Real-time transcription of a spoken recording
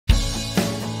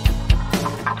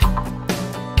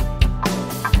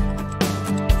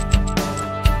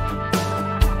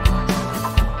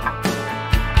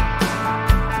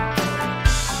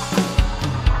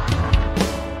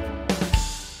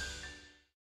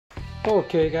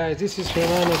Okay guys, this is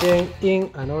Herman again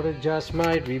in another Just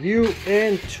Might review,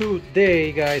 and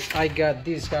today guys I got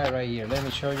this guy right here. Let me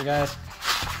show you guys.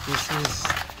 This is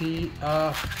the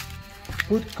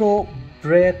Putco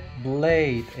bread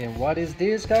blade. And what is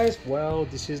this guys? Well,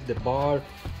 this is the bar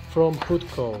from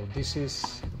Putco. This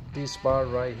is this bar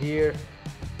right here.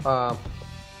 I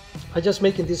just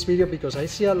making this video because I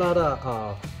see a lot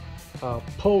of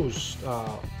posts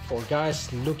for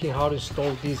guys looking how to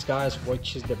install these guys,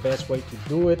 which is the best way to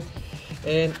do it,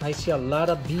 and I see a lot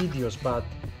of videos, but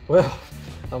well,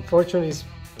 unfortunately it's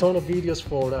a ton of videos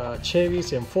for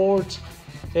Chevys and Fords,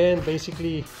 and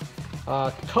basically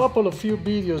a couple of few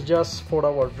videos just for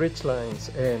our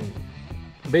Ridgelines. And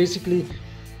basically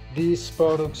these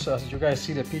products, as you guys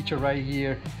see the picture right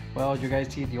here, well, you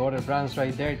guys see the other brands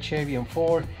right there, Chevy and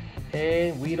Ford,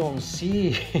 and we don't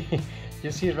see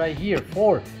you see right here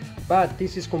Ford, but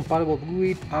this is compatible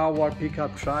with our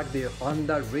pickup truck, the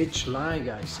Honda Ridgeline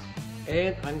guys.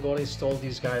 And I'm going to install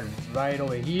this guy right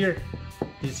over here.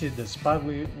 This is the spot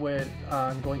where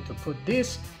I'm going to put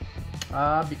this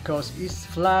because it's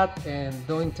flat and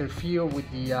don't interfere with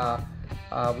the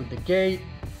gate,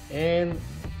 and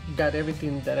got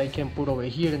everything that I can put over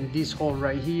here in this hole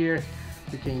right here.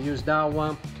 You can use that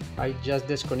one. I just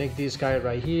disconnect this guy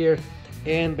right here,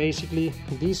 and basically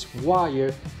this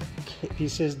wire,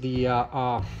 this is the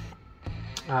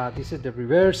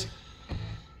reverse.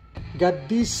 Got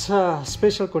this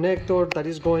special connector that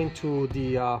is going to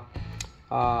the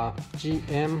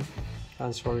GM,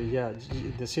 I'm sorry, yeah,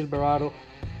 the Silverado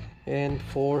and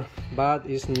Ford, but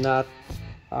it's not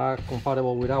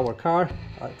compatible with our car.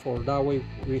 For that way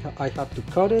I have to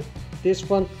cut it. This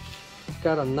one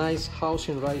got a nice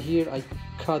housing right here. I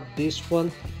cut this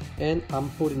one and I'm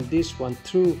putting this one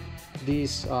through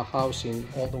this housing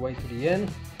all the way to the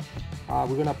end.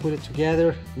 We're gonna put it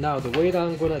together. Now the way that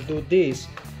I'm gonna do this,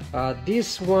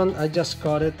 this one I just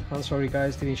cut it. I'm sorry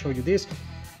guys, didn't show you this,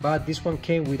 but this one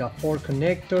came with a 4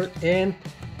 connector, and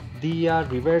the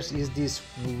reverse is this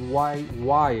white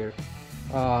wire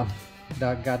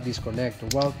that got this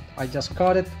connector. Well, I just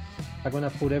cut it. I'm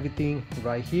gonna put everything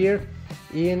right here,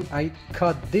 and I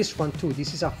cut this one too.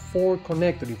 This is a 4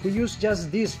 connector. If we use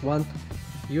just this one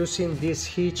using this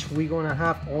hitch, we're gonna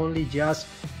have only just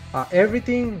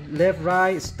everything left,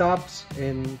 right, stops,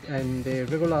 and the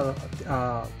regular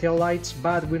tail lights,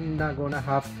 but we're not gonna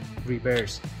have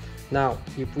reverse. Now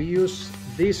if we use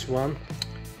this one,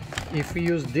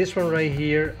 right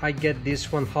here, I get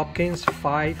this one Hopkins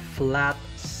 5 flat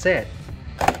set,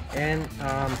 and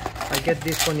I get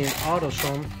this one in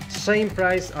AutoZone, same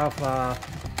price of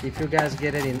if you guys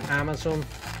get it in Amazon,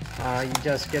 you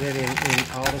just get it in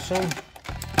AutoZone,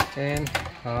 and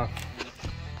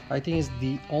I think it's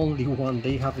the only one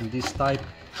they have in this type.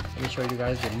 Let me show you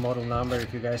guys the model number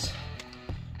if you guys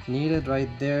need it. Right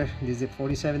there, this is the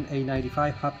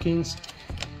 47895 Hopkins,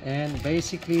 and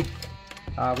basically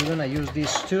we're gonna use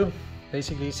this too.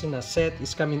 Basically it's in a set,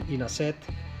 it's coming in a set.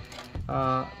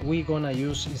 We're gonna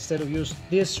use, instead of use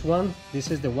this one,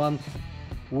 this is the one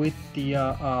with the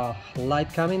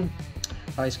light coming.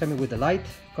 It's coming with the light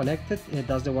connected, and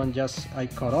that's the one just I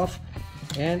cut off,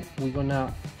 and we're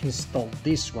gonna install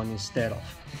this one instead of.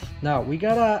 Now we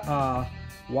gotta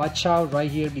watch out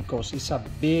right here because it's a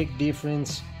big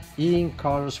difference in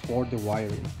colors for the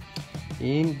wiring.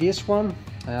 In this one,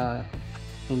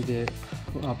 in the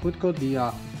Putco,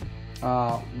 the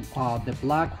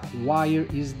black wire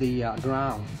is the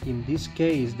ground. In this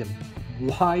case, the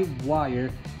white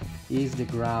wire is the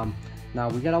ground. Now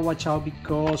we gotta watch out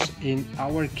because in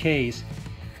our case,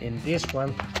 in this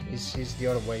one, is the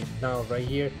other way. Now right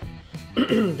here,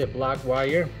 the black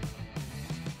wire,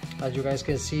 as you guys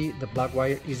can see, the black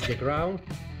wire is the ground,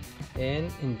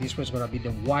 and in this one is gonna be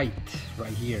the white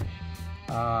right here.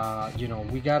 You know,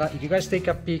 we gotta, if you guys take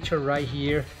a picture right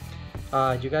here,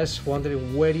 you guys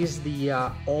wondering where is the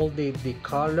all the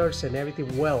colors and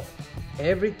everything. Well,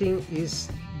 everything is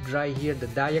right here. The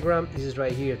diagram is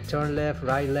right here. Turn left,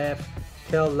 right, left,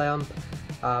 tail lamp,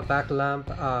 back lamp,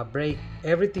 brake,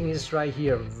 everything is right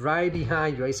here, right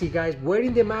behind you. I see guys, where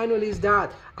in the manual is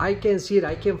that? I can see it,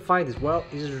 I can find it. Well,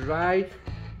 it's right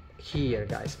here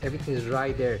guys, everything is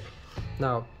right there.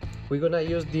 Now we're gonna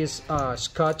use these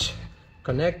Scotch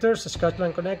connectors, Scotch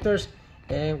line connectors,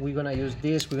 and we're gonna use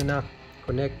this. We're gonna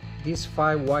connect these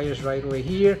 5 wires right over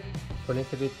here,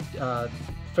 connected it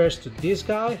first to this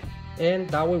guy, and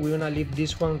that way we're gonna leave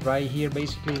this one right here,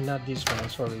 basically not this one, I'm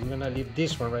sorry, we're gonna leave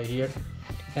this one right here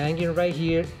hanging right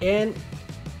here, and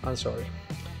I'm sorry,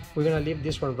 we're gonna leave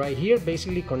this one right here,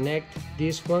 basically connect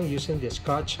this one using the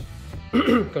Scotch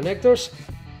connectors,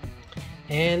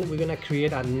 and we're gonna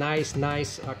create a nice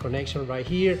connection right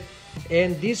here.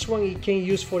 And this one you can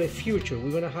use for the future.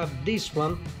 We're gonna have this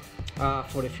one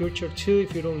for the future too.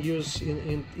 If you don't use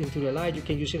into the light, you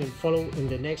can use it and follow in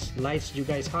the next lights you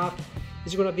guys have.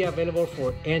 It's gonna be available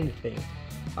for anything.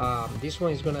 This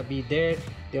one is gonna be there.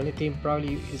 The only thing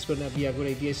probably is gonna be a good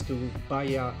idea is to buy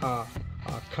a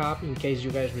cap in case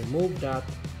you guys remove that,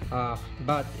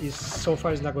 but so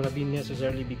far it's not gonna be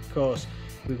necessarily, because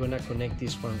we're gonna connect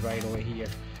this one right over here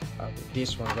with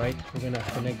this one, right? We're gonna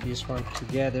connect this one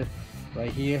together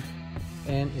right here,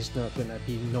 and it's not gonna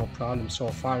be no problem so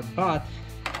far. But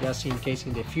just in case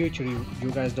in the future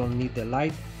you guys don't need the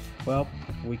light, well,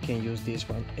 we can use this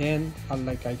one. And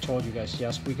like I told you guys,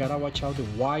 yes, we gotta watch out the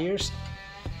wires,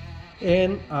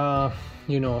 and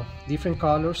you know, different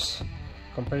colors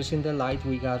comparison the light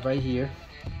we got right here.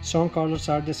 Some colors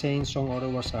are the same, some other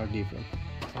ones are different.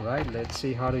 All right, let's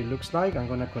see how it looks like. I'm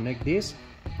gonna connect this,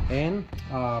 and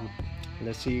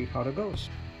let's see how it goes.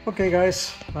 Okay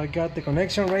guys, I got the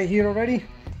connection right here already.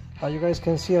 You guys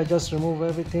can see I just removed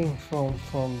everything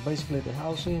from basically the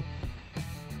housing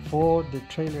for the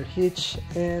trailer hitch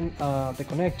and the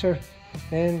connector,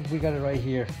 and we got it right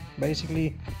here.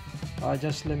 Basically,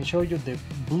 just let me show you the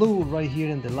blue right here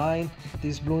in the line.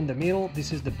 This blue in the middle,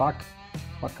 this is the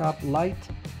backup light.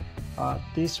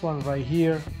 This one right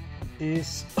here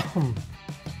is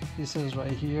this is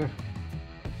right here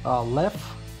left.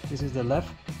 This is the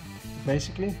left.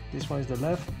 Basically, this one is the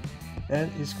left,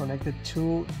 and it's connected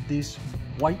to this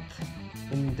white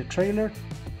in the trailer.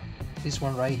 This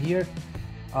one right here,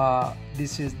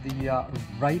 this is the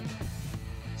right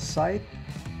side,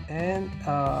 and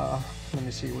let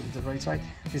me see what is the right side.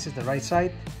 This is the right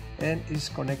side, and it's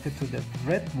connected to the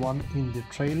red one in the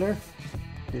trailer.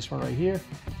 This one right here.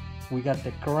 We got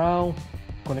the crown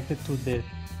connected to the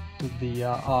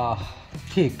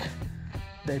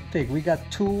thick. We got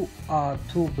two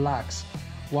blacks.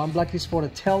 One black is for the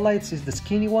tail lights, is the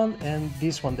skinny one, and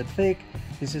this one, the thick,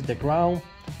 this is the ground.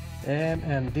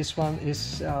 And this one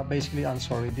is basically, I'm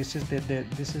sorry, this is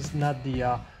this is not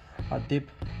the deep,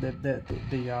 the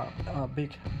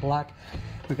big black.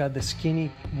 We got the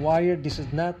skinny wire. This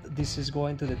is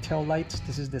going to the tail lights.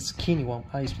 This is the skinny one.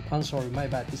 I'm sorry, my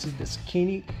bad. This is the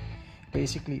skinny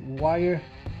basically wire,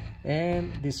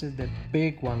 and this is the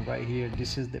big one right here.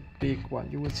 This is the big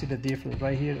one. You will see the difference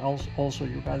right here. Also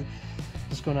you guys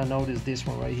just gonna notice this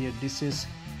one right here. This is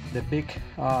the big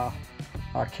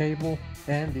cable,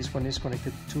 and this one is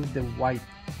connected to the white.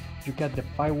 You got the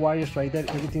 5 wires right there.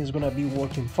 Everything is gonna be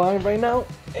working fine right now,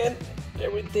 and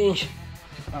everything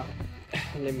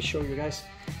let me show you guys.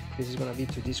 This is gonna be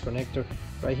to this connector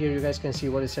right here. You guys can see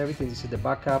what is everything. This is the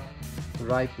backup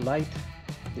right light,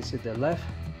 this is the left,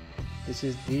 this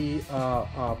is the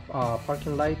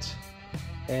parking lights,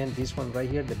 and this one right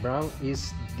here, the brown,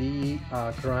 is the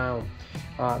ground.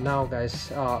 Now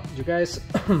guys, you guys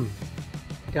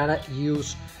gotta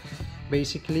use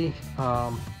basically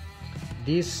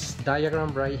this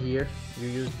diagram right here. You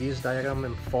use this diagram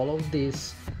and follow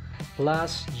this,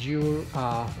 plus your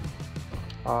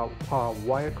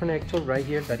wire connector right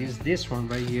here. That is this one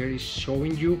right here, is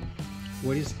showing you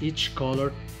what is each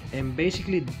color. And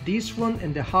basically this one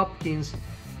and the Hopkins,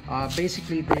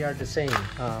 basically they are the same.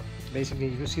 Basically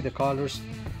you see the colors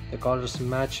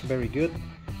match very good,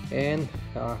 and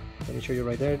let me show you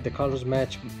right there, the colors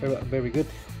match very good.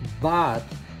 But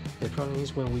the problem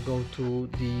is when we go to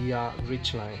the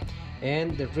Ridgeline,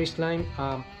 and the Ridgeline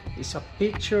is a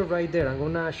picture right there. I'm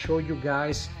gonna show you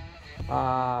guys.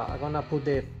 I'm gonna put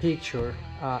the picture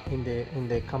in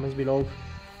the comments below,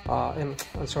 and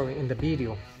I'm sorry, in the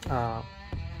video,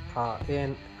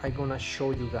 and I'm gonna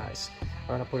show you guys.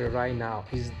 I'm gonna put it right now.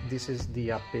 This is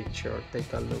the picture.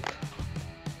 Take a look.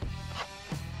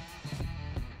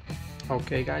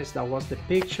 Okay guys, that was the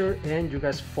picture, and you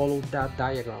guys follow that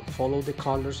diagram, follow the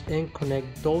colors and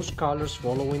connect those colors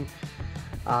following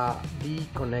the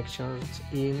connections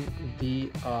in the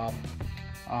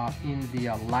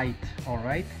light. All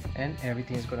right, and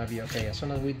everything is gonna be okay. As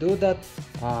soon as we do that,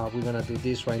 we're gonna do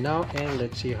this right now, and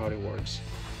let's see how it works.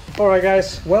 All right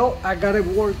guys, well, I got it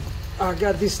work. I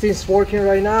got these things working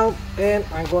right now, and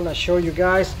I'm gonna show you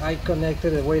guys. I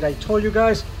connected the way I told you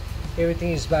guys.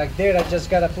 Everything is back there. I just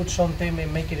gotta put something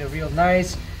and make it real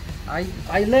nice. I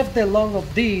left the long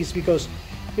of these because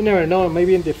you never know,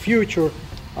 maybe in the future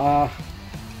I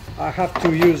have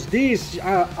to use these.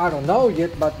 I don't know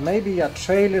yet, but maybe a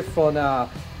trailer from a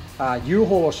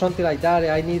U-Haul or something like that.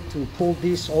 I need to pull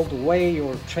this all the way,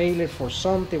 or trailer for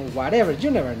something, whatever,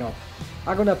 you never know.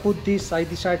 I'm gonna put this, I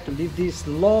decided to leave this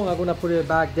long. I'm gonna put it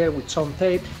back there with some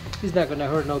tape. It's not gonna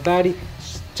hurt nobody.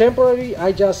 Temporary,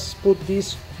 I just put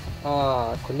this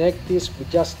connect this with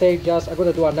just tape. I'm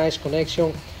gonna do a nice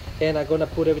connection, and I'm gonna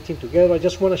put everything together. I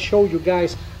just want to show you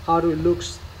guys how it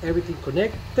looks, everything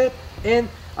connected, and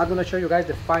I'm gonna show you guys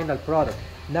the final product.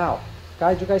 Now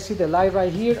guys, you guys see the light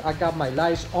right here. I got my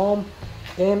lights on,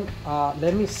 and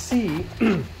let me see.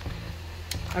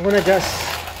 I'm gonna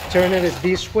just turn it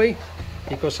this way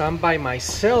because I'm by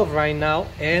myself right now,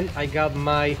 and I got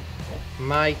my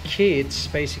kids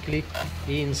basically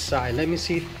inside. Let me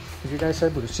see if you guys are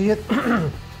able to see it.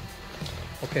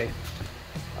 Okay,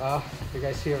 you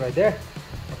guys see it right there.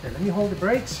 Okay, let me hold the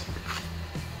brakes.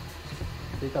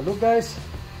 Take a look, guys.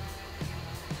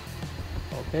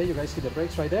 Okay, you guys see the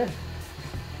brakes right there.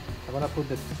 I'm gonna put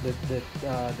the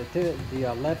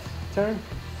left turn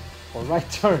or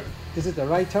right turn. This is the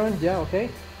right turn, yeah, okay.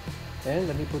 And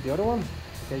let me put the other one.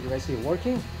 Okay, you guys see it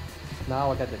working.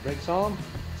 Now I got the brakes on.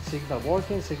 Signal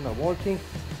working, signal working.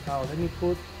 Now let me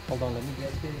put, hold on, let me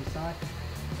get inside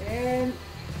and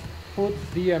put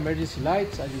the emergency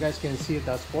lights. As you guys can see,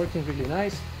 that's working really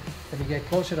nice. Let me get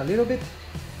closer a little bit.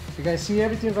 You guys see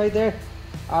everything right there.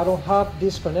 I don't have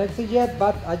this connected yet,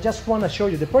 but I just want to show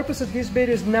you. The purpose of this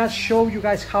video is not show you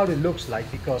guys how it looks like,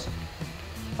 because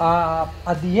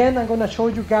at the end I'm gonna show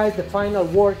you guys the final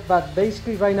work, but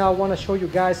basically right now I want to show you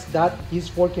guys that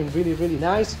it's working really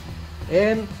nice.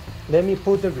 And let me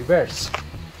put the reverse.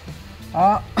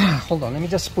 Hold on, let me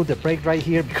just put the brake right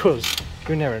here because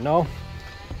you never know.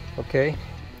 Okay,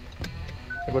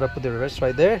 I'm gonna put the reverse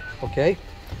right there. Okay,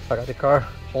 I got the car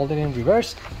holding in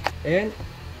reverse, and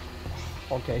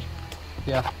okay,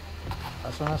 yeah,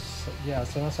 as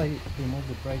soon as I remove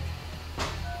the brake.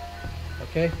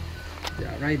 Okay,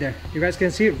 yeah, right there, you guys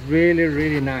can see it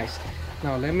really nice.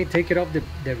 Now let me take it off the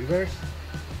reverse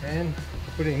and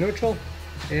put it in neutral,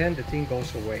 and the thing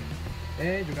goes away.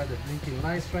 And you got the blinking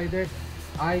lights right there.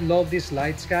 I love these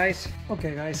lights, guys.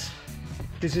 Okay guys,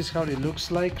 this is how it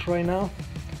looks like right now.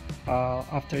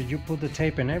 After you put the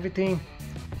tape and everything,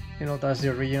 you know, that's the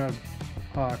original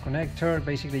connector.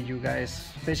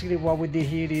 Basically what we did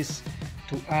here is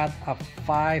to add a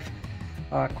 5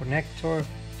 connector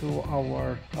to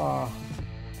our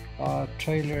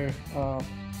trailer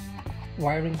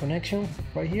wiring connection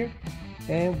right here,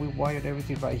 and we wired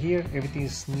everything right here. Everything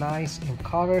is nice and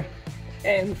covered,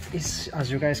 and it's,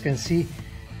 as you guys can see,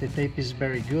 the tape is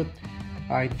very good.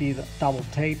 I did double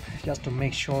tape just to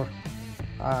make sure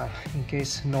in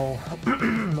case no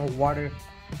water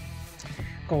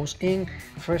goes in.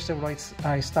 First of all,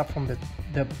 I start from the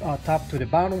top to the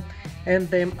bottom, and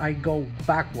then I go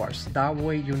backwards. That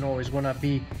way, you know, it's gonna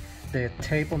be the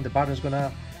tape on the bottom is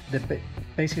gonna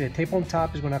basically the tape on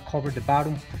top is gonna cover the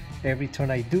bottom every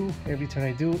turn I do,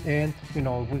 and you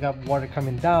know, we got water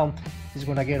coming down, it's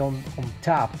gonna get on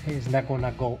top. It's not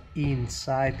gonna go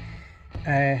inside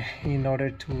in order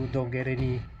to don't get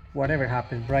any whatever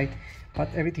happens, right? But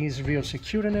everything is real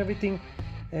secure and everything.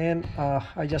 And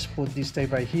I just put this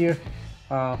tape right here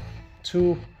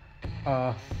to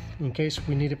in case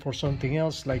we need it for something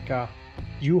else, like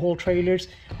U-Haul trailers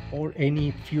or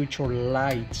any future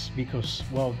lights, because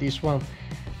well, this one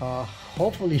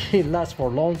hopefully it lasts for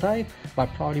a long time, but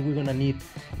probably we're gonna need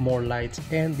more lights,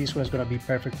 and this one's gonna be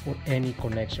perfect for any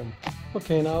connection.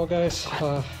 Okay, now guys,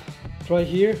 right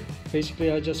here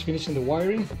basically I just finishing the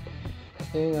wiring,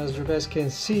 and as you guys can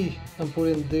see, I'm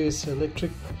putting this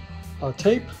electric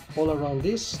tape all around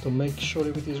this to make sure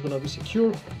everything is gonna be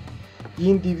secure.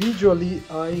 Individually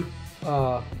I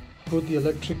put the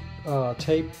electric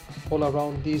tape all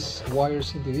around these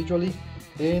wires individually,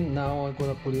 and now I'm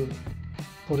gonna put it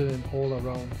in all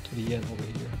around to the end over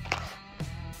here.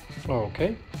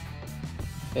 Okay,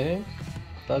 and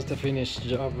that's the finished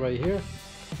job right here.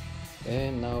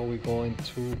 And now we're going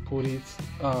to put it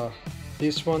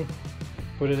this one,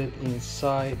 put it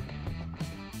inside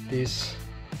this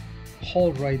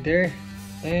hole right there,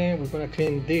 and we're gonna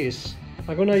clean this.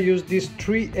 I'm gonna use this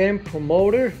 3M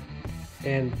promoter,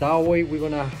 and that way we're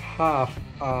gonna have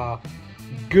a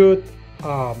good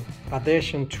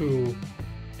addition to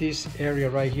this area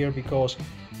right here, because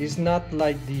it's not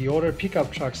like the other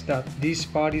pickup trucks that this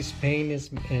part is painted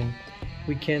and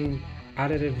we can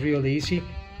add it real easy.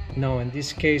 No, in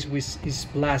this case it's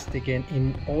plastic, and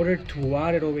in order to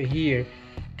add it over here,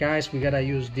 guys, we gotta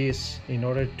use this in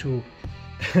order to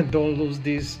don't lose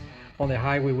this on the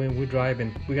highway when we're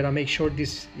driving. We gotta make sure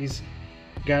this is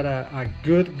got a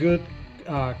good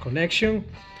connection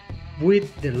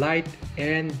with the light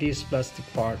and this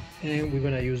plastic part, and we're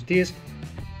gonna use this.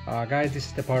 Guys, this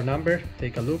is the part number.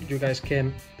 Take a look. You guys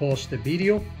can pause the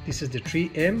video. This is the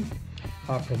 3M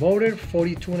promoter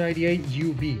 4298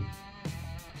 UB,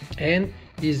 and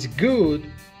is good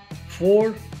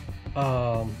for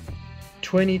 12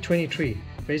 2023.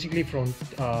 Basically from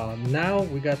now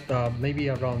we got maybe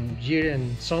around year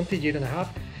and something, year and a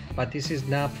half, but this is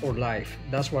not for life.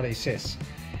 That's what it says.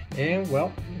 And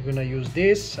well, we're gonna use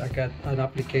this. I got an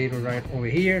applicator right over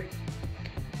here,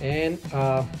 and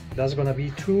that's gonna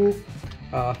be to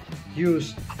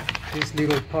use these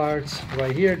little parts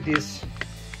right here, these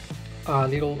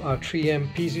little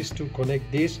 3M pieces to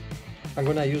connect this. I'm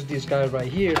gonna use this guy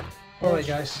right here. All right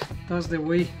guys, that's the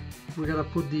way we're gonna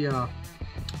put the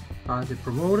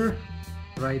promoter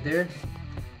right there,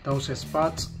 those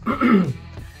spots.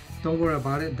 Don't worry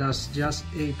about it, that's just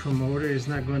a promoter. It's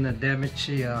not gonna damage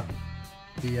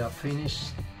the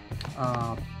finish.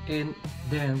 And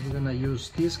then we're gonna use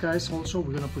these guys also.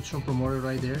 We're gonna put some promoter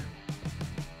right there.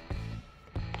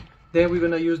 Then we're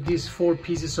gonna use these 4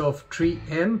 pieces of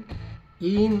 3M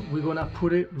in. We're gonna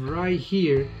put it right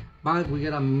here, but we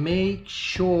gotta make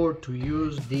sure to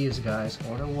use these guys,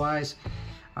 otherwise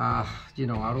you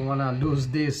know, I don't want to lose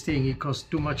this thing. It costs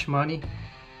too much money,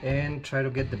 and try to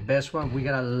get the best one. We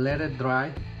gotta let it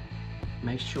dry,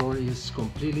 make sure it's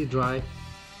completely dry,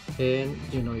 and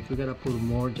you know, if you gotta put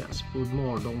more, just put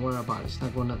more. Don't worry about it, it's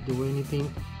not gonna do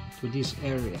anything to this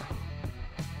area.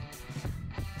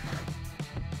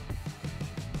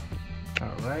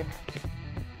 All right,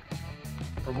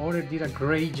 promoter did a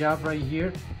great job right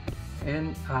here,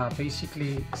 and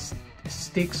basically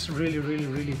sticks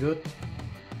really good.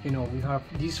 You know, we have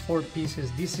these 4 pieces.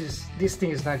 This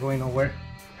thing is not going nowhere.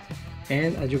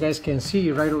 And as you guys can see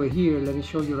right over here, let me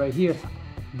show you right here,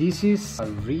 this is a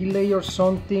relay or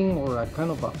something, or a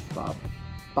kind of a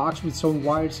box with some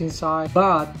wires inside.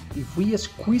 But if we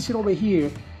squeeze it over here,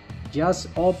 just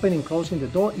open and closing the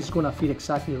door, it's gonna fit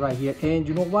exactly right here. And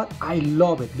you know what, I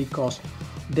love it because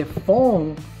the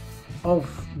foam of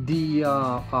the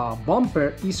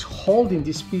bumper is holding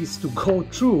this piece to go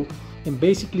through, and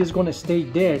basically it's gonna stay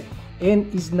there, and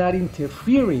it's not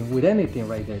interfering with anything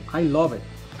right there. I love it.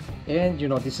 And you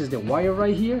know, this is the wire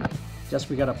right here. Just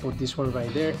we gotta put this one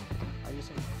right there.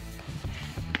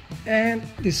 And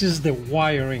this is the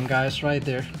wiring, guys, right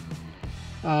there.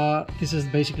 This is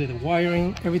basically the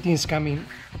wiring. Everything is coming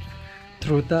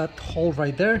through that hole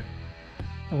right there.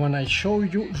 And when I show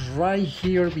you right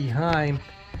here behind,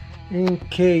 in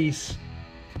case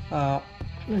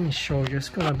let me show you, it's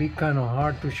gonna be kind of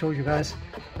hard to show you guys,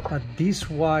 but this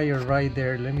wire right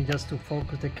there, let me just to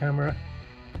focus the camera.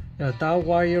 That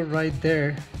wire right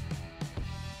there,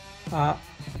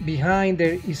 behind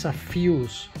there is a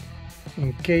fuse.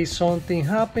 In case something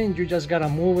happens, you just gotta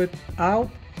move it out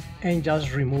and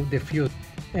just remove the fuse.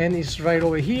 And it's right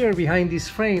over here behind this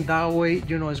frame. That way,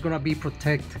 you know, it's gonna be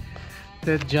protected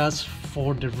just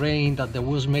for the rain that the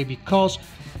wheels may be caused.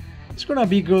 It's gonna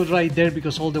be good right there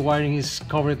because all the wiring is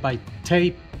covered by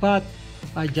tape, but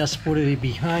I just put it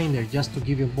behind there just to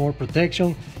give you more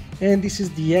protection. And this is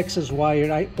the excess wire.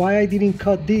 Why I didn't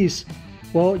cut this?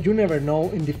 Well, you never know,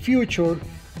 in the future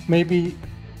maybe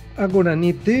I'm gonna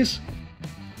need this.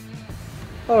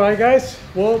 All right guys,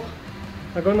 well,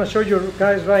 I'm gonna show you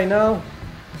guys right now.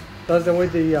 That's the way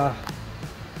the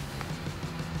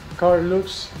car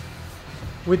looks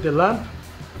with the lamp.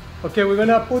 Okay, we're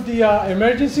gonna put the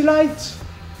emergency lights.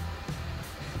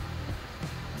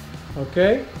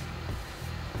 Okay.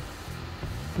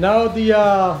 Now the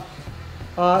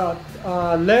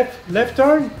left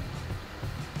turn,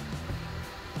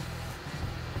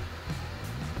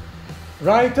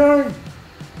 right turn,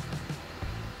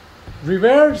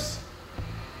 reverse,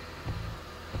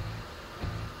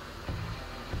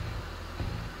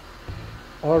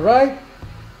 all right.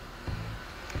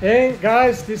 And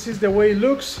guys, this is the way it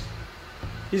looks.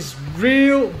 It's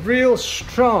real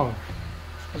strong.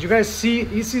 As you guys see,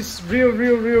 this is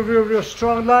real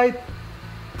strong light,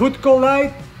 Putco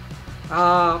light.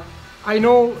 I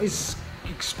know it's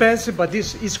expensive, but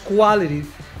this is quality.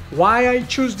 Why I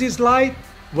choose this light?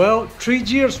 Well, 3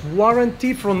 years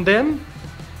warranty from them.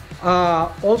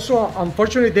 Also,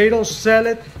 unfortunately, they don't sell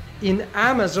it in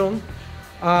Amazon,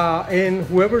 and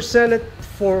whoever sell it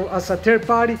for as a third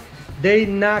party, they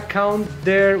not count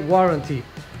their warranty.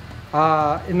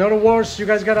 In other words, you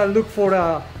guys gotta look for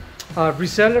a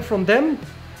reseller from them,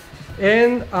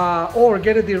 and or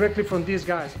get it directly from these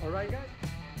guys. All right, guys.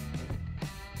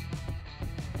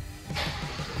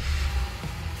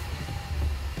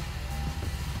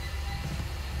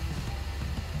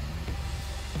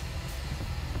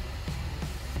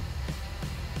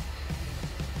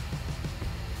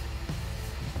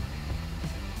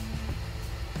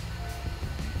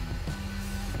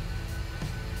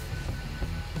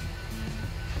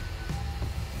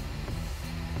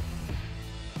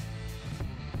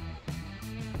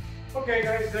 Okay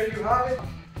guys, there you have it.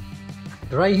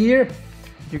 Right here,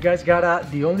 you guys gotta,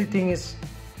 the only thing is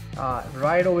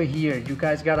right over here, you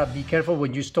guys gotta be careful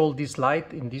when you install this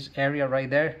light in this area right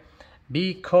there,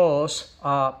 because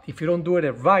if you don't do it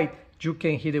right, you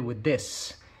can hit it with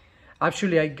this.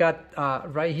 Actually, I got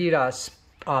right here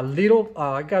a little,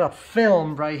 I got a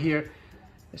film right here.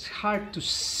 It's hard to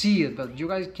see it, but you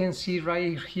guys can see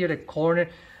right here the corner.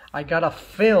 I got a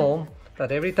film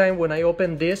that every time when I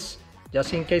open this,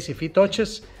 just in case if it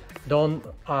touches, don't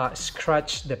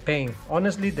scratch the paint.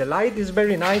 Honestly, the light is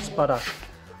very nice, but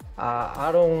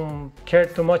I don't care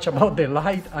too much about the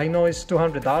light. I know it's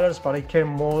 $200, but I care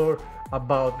more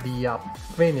about the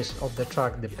finish of the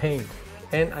truck, the paint.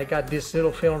 And I got this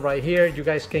little film right here. You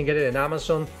guys can get it in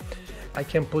Amazon. I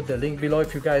can put the link below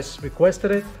if you guys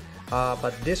requested it.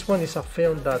 But this one is a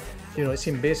film that, you know, it's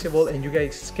invisible, and you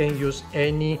guys can use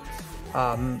any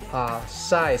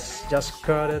size. Just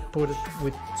cut it, put it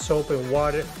with soap and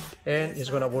water, and it's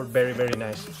gonna work very, very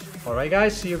nice. All right,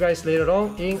 guys, see you guys later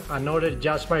on in another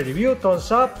Just My Review.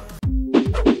 Thumbs up,